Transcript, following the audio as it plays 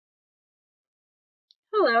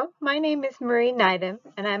Hello, my name is Marie Neidem,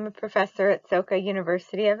 and I'm a professor at Soka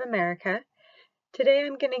University of America. Today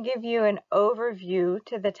I'm going to give you an overview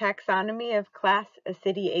to the taxonomy of Class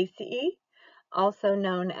Ascidiacea, also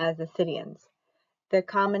known as ascidians. The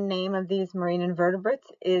common name of these marine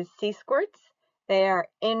invertebrates is sea squirts. They are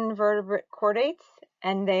invertebrate chordates,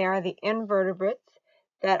 and they are the invertebrates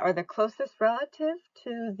that are the closest relative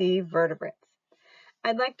to the vertebrates.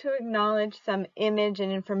 I'd like to acknowledge some image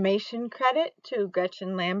and information credit to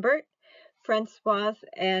Gretchen Lambert, Francoise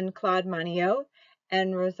and Claude Maniot,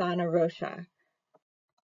 and Rosanna Rocha.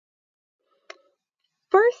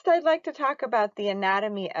 First, I'd like to talk about the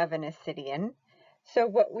anatomy of an ascidian. So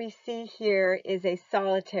what we see here is a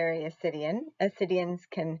solitary ascidian. Ascidians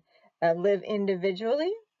can live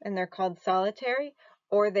individually, and they're called solitary,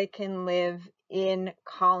 or they can live in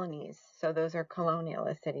colonies. So those are colonial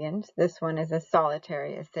ascidians. This one is a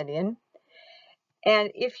solitary ascidian. And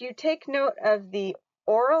if you take note of the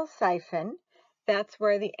oral siphon, that's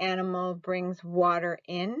where the animal brings water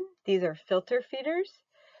in. These are filter feeders,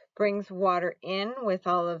 brings water in with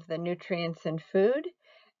all of the nutrients and food,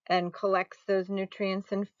 and collects those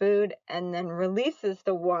nutrients and food, and then releases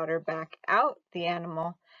the water back out the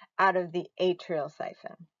animal out of the atrial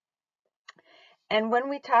siphon. And when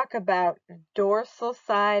we talk about dorsal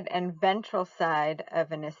side and ventral side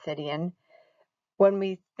of an ascidian, when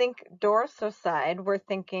we think dorsal side, we're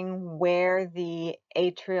thinking where the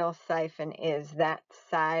atrial siphon is, that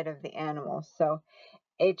side of the animal. So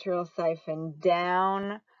atrial siphon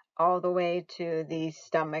down all the way to the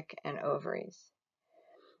stomach and ovaries.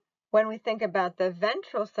 When we think about the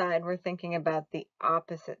ventral side, we're thinking about the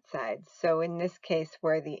opposite side. So in this case,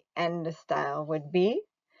 where the endostyle would be.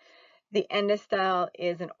 The endostyle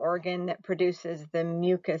is an organ that produces the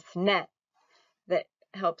mucus net that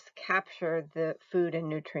helps capture the food and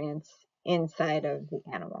nutrients inside of the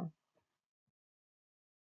animal.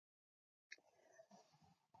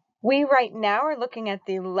 We right now are looking at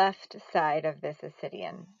the left side of this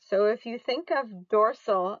ascidian. So if you think of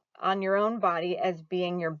dorsal on your own body as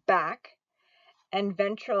being your back and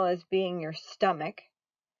ventral as being your stomach,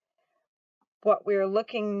 what we're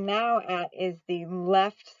looking now at is the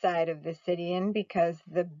left side of the ascidian because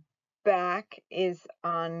the back is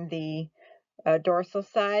on the dorsal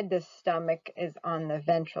side, the stomach is on the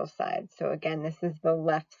ventral side. So again, this is the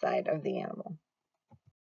left side of the animal.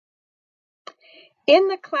 In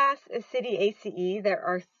the class Ascidiacea, there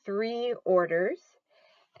are 3 orders,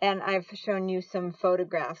 and I've shown you some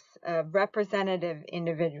photographs of representative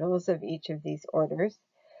individuals of each of these orders.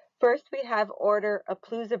 First, we have order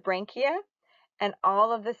Aplousobranchia, and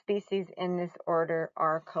all of the species in this order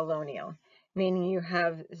are colonial, meaning you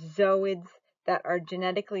have zooids that are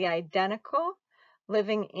genetically identical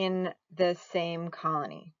living in the same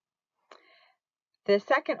colony. The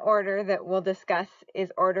second order that we'll discuss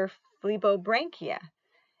is order Phlebobranchia,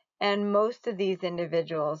 and most of these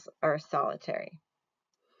individuals are solitary.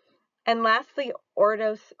 And lastly,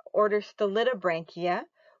 Order Stolidobranchia,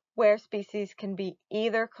 where species can be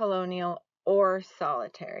either colonial or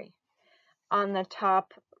solitary. On the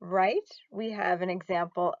top right, we have an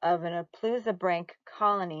example of an Aplousobranch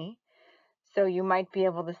colony. So you might be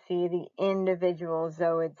able to see the individual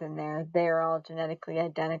zooids in there. They're all genetically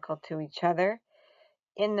identical to each other.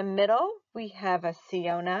 In the middle, we have a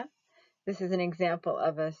Siona. This is an example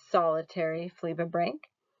of a solitary Phlebobranch.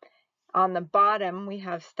 On the bottom, we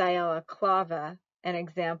have Styla clava, an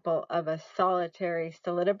example of a solitary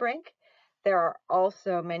Stolidobranch. There are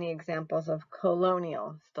also many examples of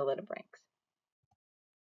colonial Stolidobranchs.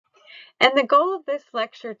 And the goal of this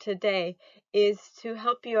lecture today is to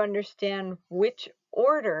help you understand which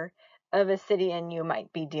order of ascidian you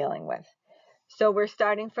might be dealing with. So we're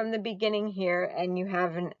starting from the beginning here, and you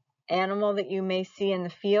have an animal that you may see in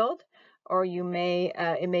the field, or you may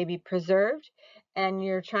it may be preserved, and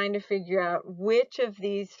you're trying to figure out which of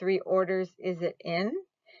these 3 orders is it in.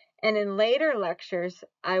 And in later lectures,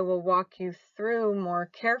 I will walk you through more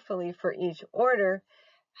carefully for each order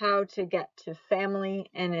how to get to family,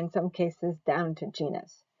 and in some cases down to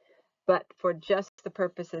genus. But for just the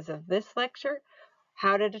purposes of this lecture,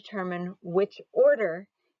 how to determine which order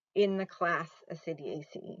in the class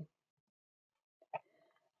Ascidiacea.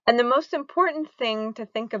 And the most important thing to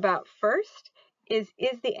think about first is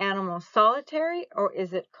the animal solitary or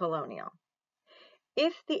is it colonial?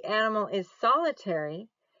 If the animal is solitary,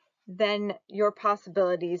 then your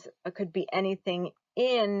possibilities could be anything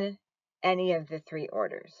in any of the 3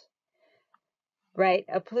 orders. Right?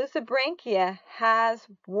 Aplousobranchia has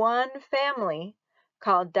one family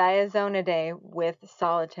called Diazonidae with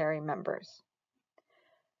solitary members.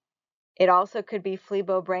 It also could be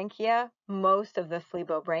Phlebobranchia. Most of the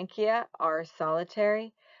Phlebobranchia are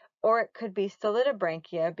solitary, or it could be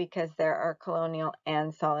Stolidobranchia because there are colonial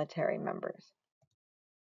and solitary members.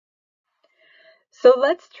 So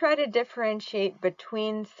let's try to differentiate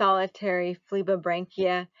between solitary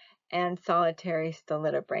Phlebobranchia and solitary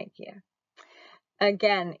Stolidobranchia.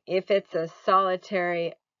 Again, if it's a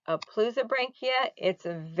solitary Aplousobranchia, it's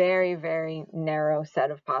a very, very narrow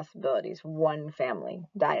set of possibilities, one family,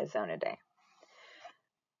 Diazonidae.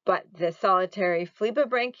 But the solitary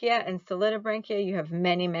Phlebobranchia and Stolidobranchia, you have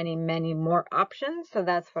many, many, many more options, so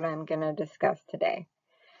that's what I'm going to discuss today.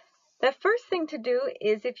 The first thing to do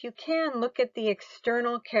is, if you can, look at the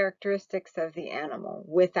external characteristics of the animal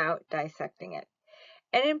without dissecting it.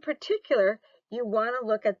 And in particular, you want to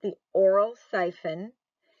look at the oral siphon.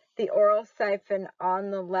 The oral siphon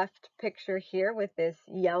on the left picture here with this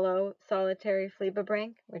yellow solitary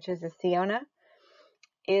Phlebobranch, which is a Siona,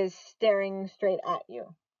 is staring straight at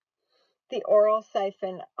you. The oral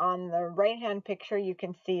siphon on the right-hand picture you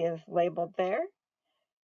can see is labeled there.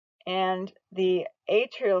 And the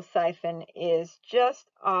atrial siphon is just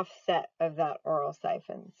offset of that oral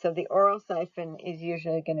siphon. So the oral siphon is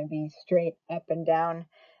usually going to be straight up and down,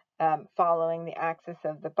 following the axis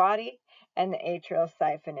of the body, and the atrial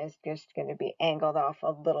siphon is just going to be angled off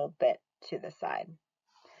a little bit to the side.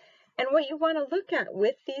 And what you want to look at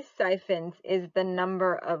with these siphons is the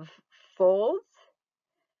number of folds,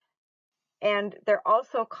 and they're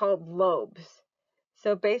also called lobes.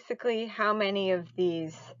 So basically, how many of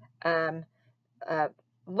these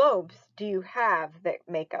lobes do you have that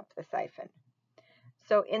make up the siphon?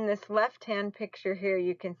 So in this left-hand picture here,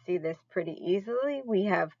 you can see this pretty easily. We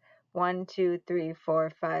have 1, 2, 3,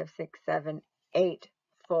 4, 5, 6, 7, 8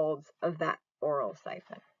 folds of that oral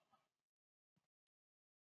siphon.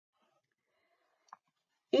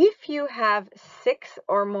 If you have 6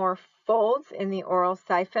 or more folds in the oral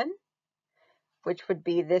siphon, which would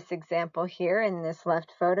be this example here in this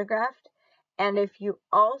left photograph, and if you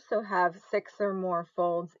also have 6 or more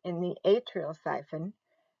folds in the atrial siphon,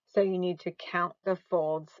 so you need to count the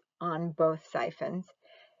folds on both siphons,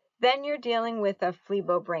 then you're dealing with a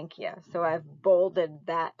Phlebobranchia. So I've bolded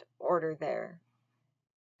that order there.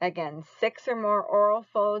 Again, 6 or more oral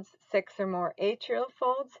folds, 6 or more atrial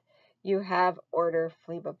folds, you have order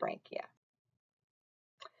Phlebobranchia.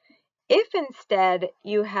 If instead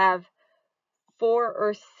you have 4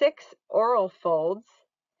 or 6 oral folds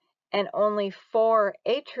and only 4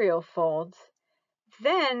 atrial folds,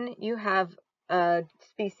 then you have a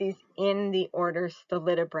species in the order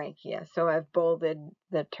Stolidobranchia. So I've bolded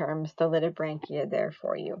the term Stolidobranchia there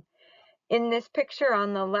for you. In this picture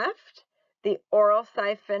on the left, the oral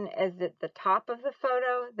siphon is at the top of the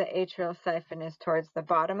photo, the atrial siphon is towards the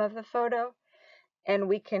bottom of the photo, and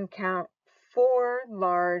we can count 4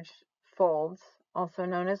 large folds, also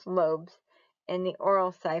known as lobes, in the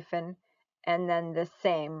oral siphon, and then the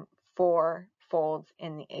same 4 folds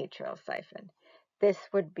in the atrial siphon. This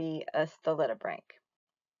would be a Stolidobranch.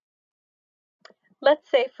 Let's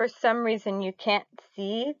say for some reason you can't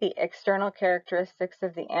see the external characteristics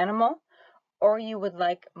of the animal, or you would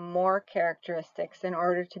like more characteristics in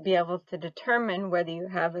order to be able to determine whether you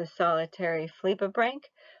have a solitary Phlebobranch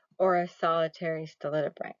or a solitary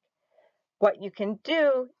Stolidobranch. What you can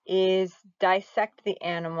do is dissect the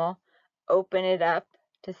animal, open it up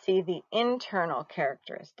to see the internal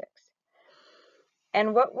characteristics.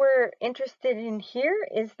 And what we're interested in here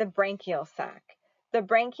is the branchial sac. The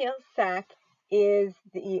branchial sac is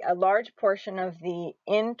a large portion of the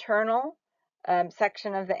internal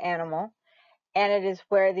section of the animal, and it is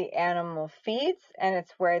where the animal feeds, and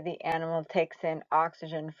it's where the animal takes in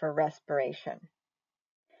oxygen for respiration.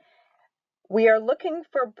 We are looking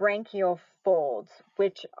for branchial folds,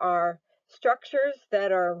 which are structures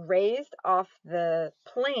that are raised off the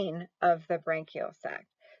plane of the branchial sac.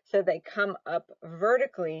 So they come up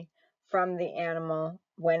vertically from the animal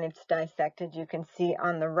when it's dissected. You can see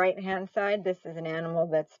on the right-hand side, this is an animal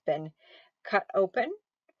that's been cut open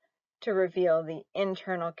to reveal the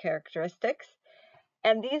internal characteristics.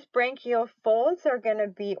 And these branchial folds are going to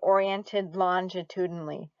be oriented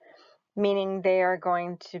longitudinally, meaning they are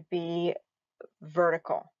going to be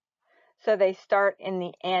vertical. So they start in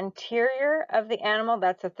the anterior of the animal,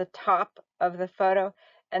 that's at the top of the photo,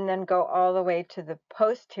 and then go all the way to the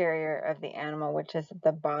posterior of the animal, which is at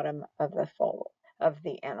the bottom of the fold of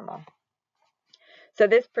the animal. So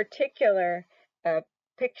this particular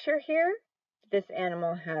picture here, this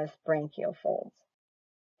animal has branchial folds.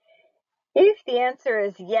 If the answer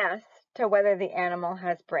is yes to whether the animal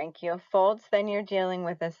has branchial folds, then you're dealing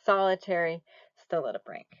with a solitary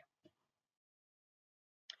Stolidobranch.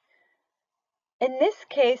 In this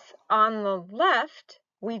case, on the left,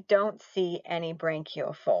 we don't see any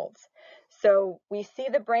branchial folds. So we see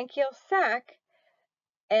the branchial sac,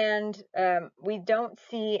 and we don't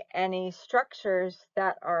see any structures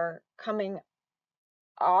that are coming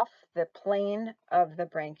off the plane of the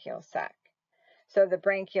branchial sac. So the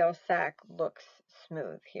branchial sac looks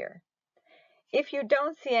smooth here. If you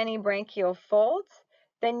don't see any branchial folds,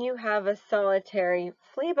 then you have a solitary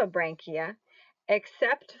Phlebobranchia,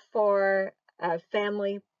 except for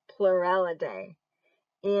family Pluralidae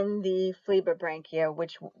in the Phlebobranchia,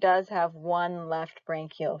 which does have one left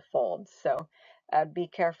branchial fold. So be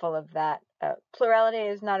careful of that.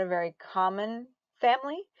 Pluralidae is not a very common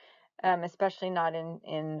family, especially not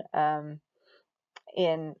in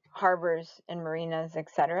harbors and marinas,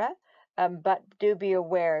 etc. But do be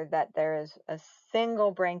aware that there is a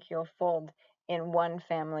single branchial fold in one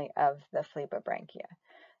family of the Phlebobranchia.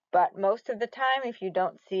 But most of the time, if you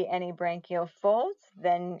don't see any branchial folds,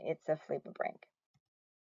 then it's a Phlebobranch.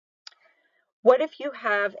 What if you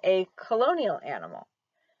have a colonial animal?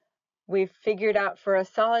 We've figured out for a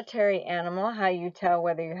solitary animal how you tell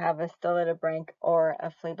whether you have a Stolidobranch or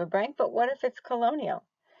a Phlebobranch, but what if it's colonial?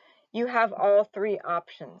 You have all three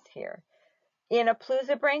options here. In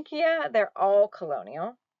Aplousobranchia, they're all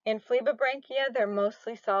colonial. In Phlebobranchia, they're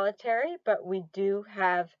mostly solitary, but we do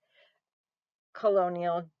have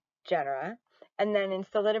colonial genera. And then in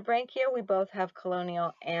Stolidobranchia, we both have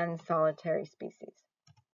colonial and solitary species.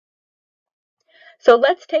 So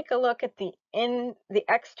let's take a look at the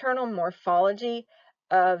external morphology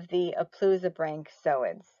of the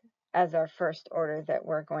Aplousobranchiozoids as our first order that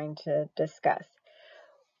we're going to discuss.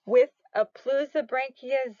 With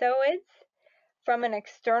Aplousobranchiozoids, from an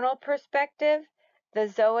external perspective, the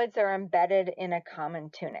zooids are embedded in a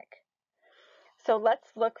common tunic. So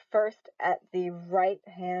let's look first at the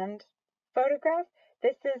right-hand photograph.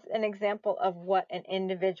 This is an example of what an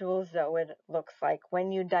individual zooid looks like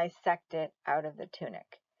when you dissect it out of the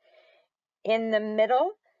tunic. In the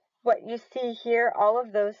middle, what you see here, all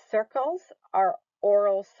of those circles are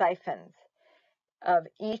oral siphons of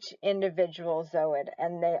each individual zooid,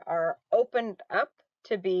 and they are opened up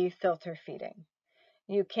to be filter feeding.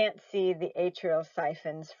 You can't see the atrial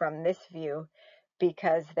siphons from this view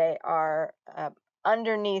because they are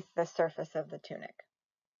underneath the surface of the tunic.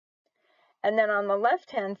 And then on the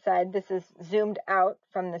left-hand side, this is zoomed out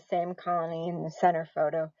from the same colony in the center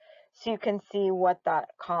photo, so you can see what that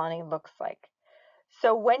colony looks like.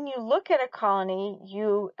 So when you look at a colony,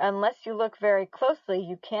 unless you look very closely,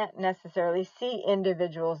 you can't necessarily see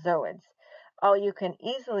individual zooids. All you can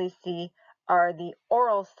easily see are the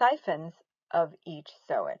oral siphons of each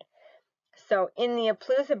zooid. So in the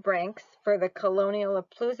Aplousobranchs, for the colonial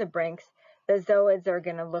Aplousobranchs, the zooids are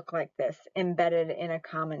going to look like this, embedded in a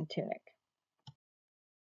common tunic.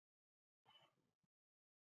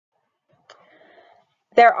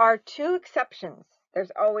 There are two exceptions.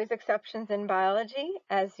 There's always exceptions in biology,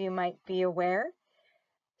 as you might be aware.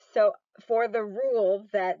 So for the rule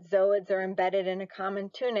that zooids are embedded in a common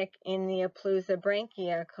tunic in the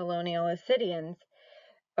Aplousobranchia colonial ascidians,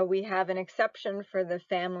 we have an exception for the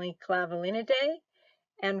family Clavolinidae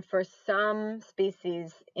and for some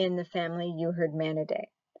species in the family Euherdmanidae.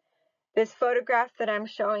 This photograph that I'm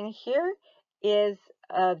showing here is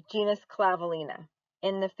of genus Clavolina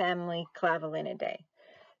in the family Clavolinidae.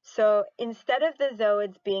 So instead of the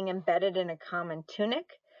zooids being embedded in a common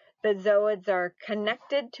tunic, the zooids are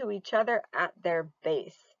connected to each other at their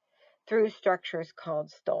base through structures called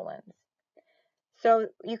stolons. So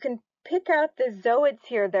you can pick out the zooids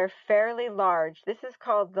here. They're fairly large. This is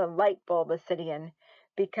called the light bulb ascidian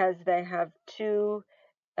because they have two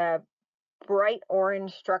bright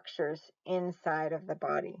orange structures inside of the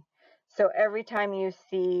body. So every time you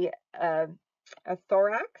see a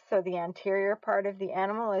thorax, so the anterior part of the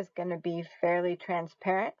animal is going to be fairly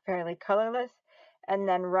transparent, fairly colorless, and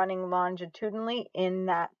then running longitudinally in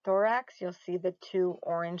that thorax, you'll see the two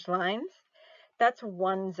orange lines. That's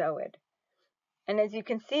one zooid. And as you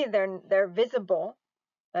can see, they're visible.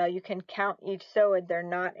 You can count each zooid. They're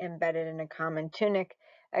not embedded in a common tunic.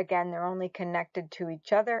 Again, they're only connected to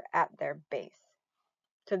each other at their base.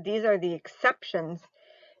 So these are the exceptions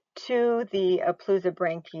to the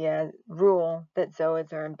Aplousobranchia rule that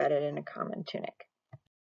zooids are embedded in a common tunic.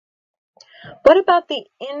 What about the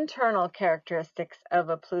internal characteristics of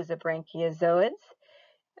Aplousobranchia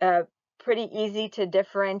zooids? Pretty easy to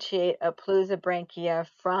differentiate Aplousobranchia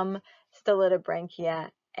from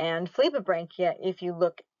Stolidobranchia and Phlebobranchia if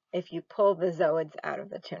you pull the zooids out of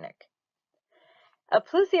the tunic.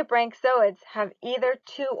 Aplousobranch zooids have either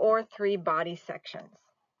 2 or 3 body sections,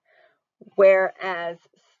 whereas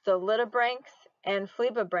Stolidobranchs and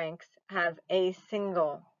Phlebobranchs have a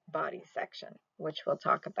single body section, which we'll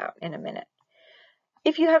talk about in a minute.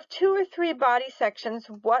 If you have 2 or 3 body sections,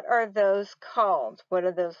 what are those called? What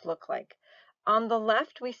do those look like? On the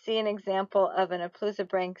left, we see an example of an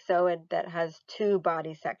Aplousobranchioid that has 2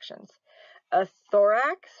 body sections. A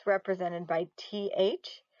thorax, represented by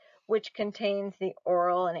TH, which contains the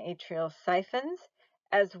oral and atrial siphons,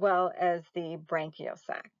 as well as the branchial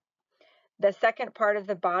sac. The second part of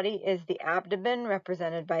the body is the abdomen,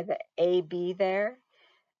 represented by the AB there,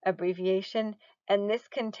 abbreviation, and this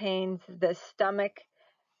contains the stomach,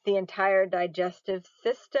 the entire digestive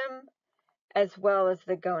system, as well as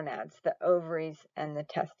the gonads, the ovaries and the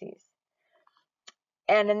testes.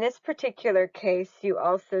 And in this particular case, you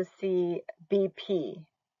also see BP.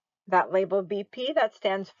 That label BP, that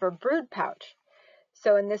stands for brood pouch.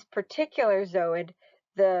 So in this particular zooid,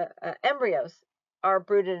 the embryos are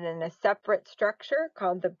brooded in a separate structure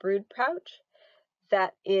called the brood pouch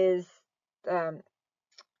that is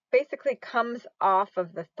basically comes off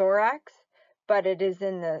of the thorax, but it is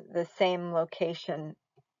in the same location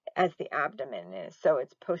as the abdomen is, so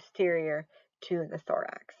it's posterior to the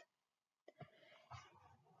thorax.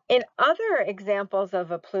 In other examples of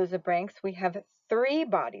Aplousobranchs, we have 3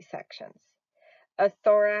 body sections: a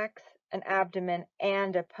thorax, an abdomen,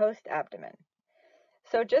 and a post-abdomen.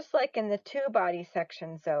 So just like in the 2 body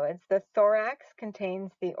section zooids, the thorax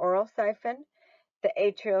contains the oral siphon, the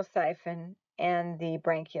atrial siphon, and the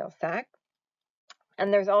branchial sac.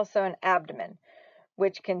 And there's also an abdomen,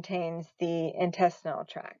 which contains the intestinal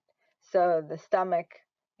tract. So the stomach,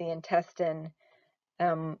 the intestine,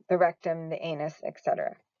 the rectum, the anus,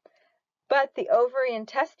 etc. But the ovary and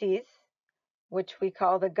testes, which we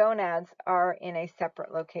call the gonads, are in a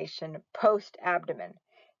separate location post-abdomen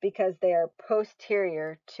because they are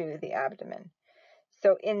posterior to the abdomen.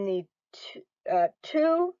 So in the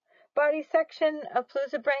 2 body section of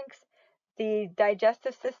Aplousobranchs, the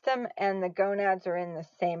digestive system and the gonads are in the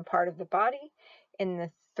same part of the body. In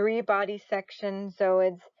the 3 body section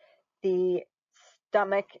zooids, the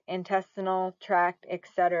stomach, intestinal tract,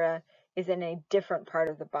 etc. is in a different part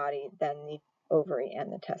of the body than the ovary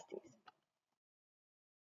and the testes.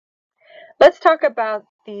 Let's talk about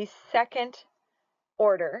the second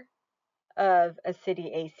order of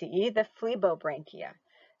Ascidiaceae, the Phlebobranchia.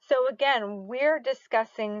 So again, we're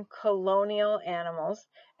discussing colonial animals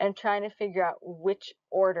and trying to figure out which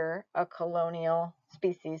order a colonial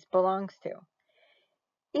species belongs to.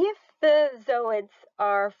 If the zooids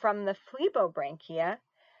are from the Phlebobranchia,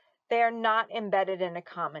 they are not embedded in a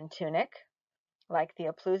common tunic, like the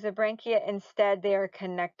Aplousobranchia. Instead, they are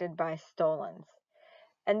connected by stolons.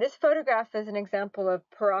 And this photograph is an example of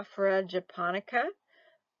Porphyra japonica,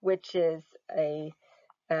 which is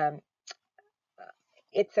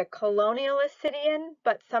it's a colonial ascidian,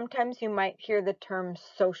 but sometimes you might hear the term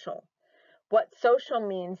social. What social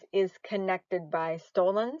means is connected by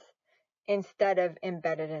stolons instead of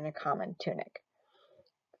embedded in a common tunic.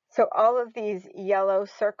 So all of these yellow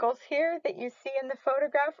circles here that you see in the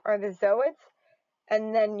photograph are the zooids,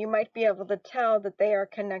 and then you might be able to tell that they are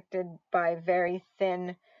connected by very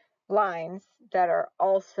thin lines that are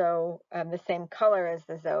also the same color as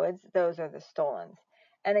the zooids. Those are the stolons.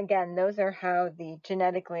 And again, those are how the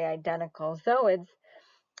genetically identical zooids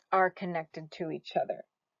are connected to each other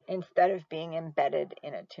instead of being embedded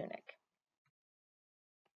in a tunic.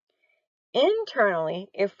 Internally,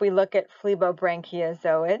 if we look at Phlebobranchia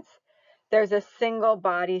zooids, there's a single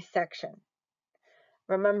body section.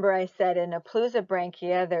 Remember I said in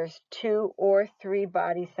Aplousobranchia there's 2 or 3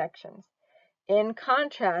 body sections. In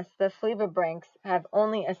contrast, the Phlebobranchs have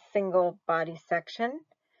only a single body section,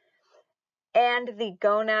 and the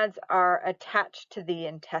gonads are attached to the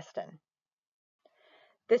intestine.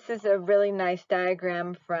 This is a really nice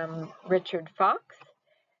diagram from Richard Fox,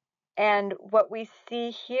 and what we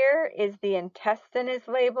see here is the intestine is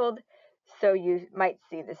labeled, so you might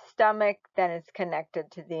see the stomach, then it's connected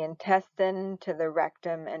to the intestine, to the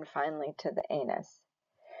rectum, and finally to the anus.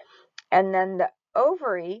 And then the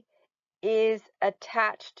ovary is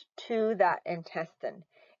attached to that intestine.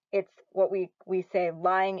 It's what we say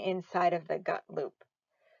lying inside of the gut loop.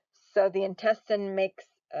 So the intestine makes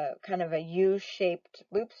kind of a U-shaped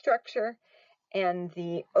loop structure, and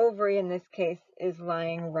the ovary in this case is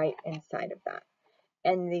lying right inside of that.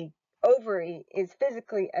 And the ovary is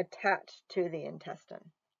physically attached to the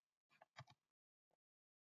intestine.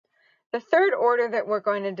 The third order that we're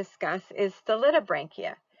going to discuss is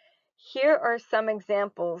Stolidobranchia. Here are some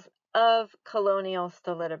examples of colonial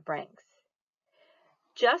Stolidobranchs.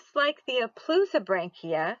 Just like the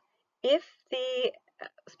Aplousobranchia, if the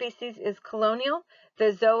species is colonial,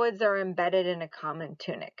 the zooids are embedded in a common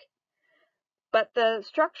tunic. But the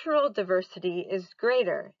structural diversity is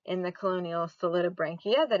greater in the colonial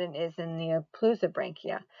Stolidobranchia than it is in the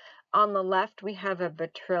Aplousobranchia. On the left, we have a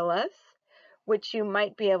vitrilus, which you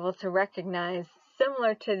might be able to recognize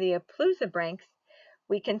similar to the Aplousobranchs.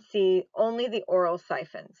 We can see only the oral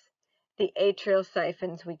siphons. The atrial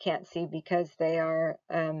siphons we can't see because they are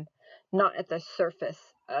not at the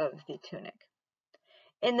surface of the tunic.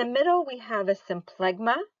 In the middle, we have a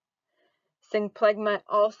symplegma. Symplegma,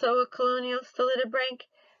 also a colonial Stolidobranch,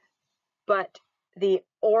 but the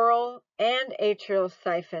oral and atrial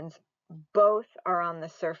siphons both are on the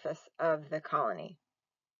surface of the colony.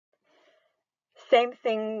 Same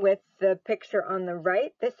thing with the picture on the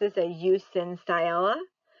right. This is a Eusynciella,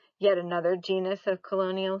 yet another genus of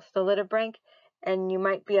colonial Stolidobranch, and you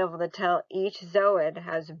might be able to tell each zooid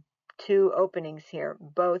has two openings here,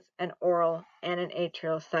 both an oral and an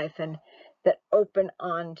atrial siphon that open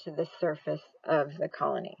onto the surface of the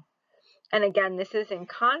colony. And again, this is in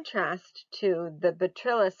contrast to the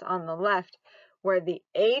vitrilus on the left, where the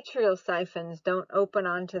atrial siphons don't open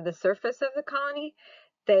onto the surface of the colony,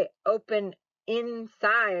 they open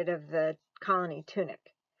inside of the colony tunic.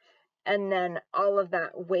 And then all of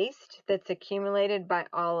that waste that's accumulated by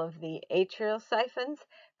all of the atrial siphons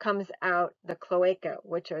comes out the cloaca,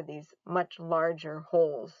 which are these much larger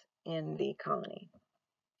holes in the colony.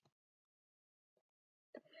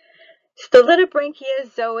 Stolidobranchia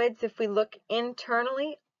zooids, if we look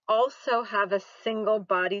internally, also have a single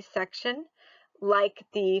body section like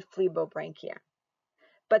the Phlebobranchia.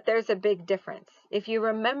 But there's a big difference. If you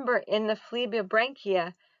remember, in the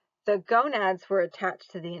Phlebobranchia, the gonads were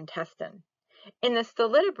attached to the intestine. In the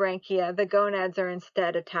Stolidobranchia, the gonads are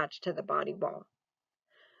instead attached to the body wall.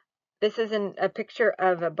 This is a picture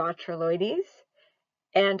of a Botuloides,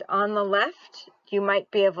 and on the left, you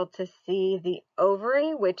might be able to see the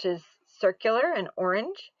ovary, which is circular and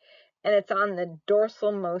orange, and it's on the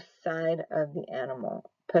dorsalmost side of the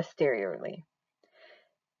animal, posteriorly.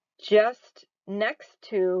 Just next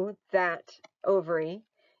to that ovary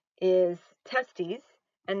is testes,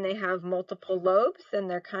 and they have multiple lobes, and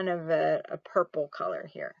they're kind of a purple color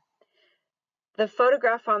here. The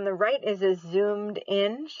photograph on the right is a zoomed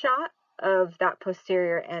in shot of that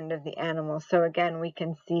posterior end of the animal. So again, we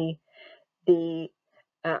can see the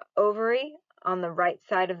ovary on the right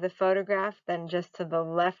side of the photograph, then just to the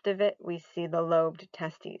left of it, we see the lobed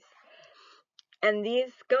testes. And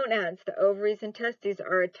these gonads, the ovaries and testes,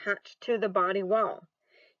 are attached to the body wall.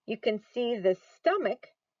 You can see the stomach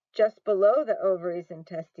just below the ovaries and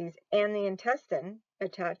testes and the intestine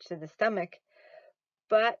attached to the stomach,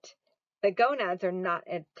 but the gonads are not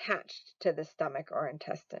attached to the stomach or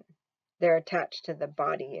intestine. They're attached to the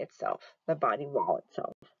body itself, the body wall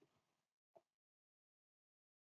itself.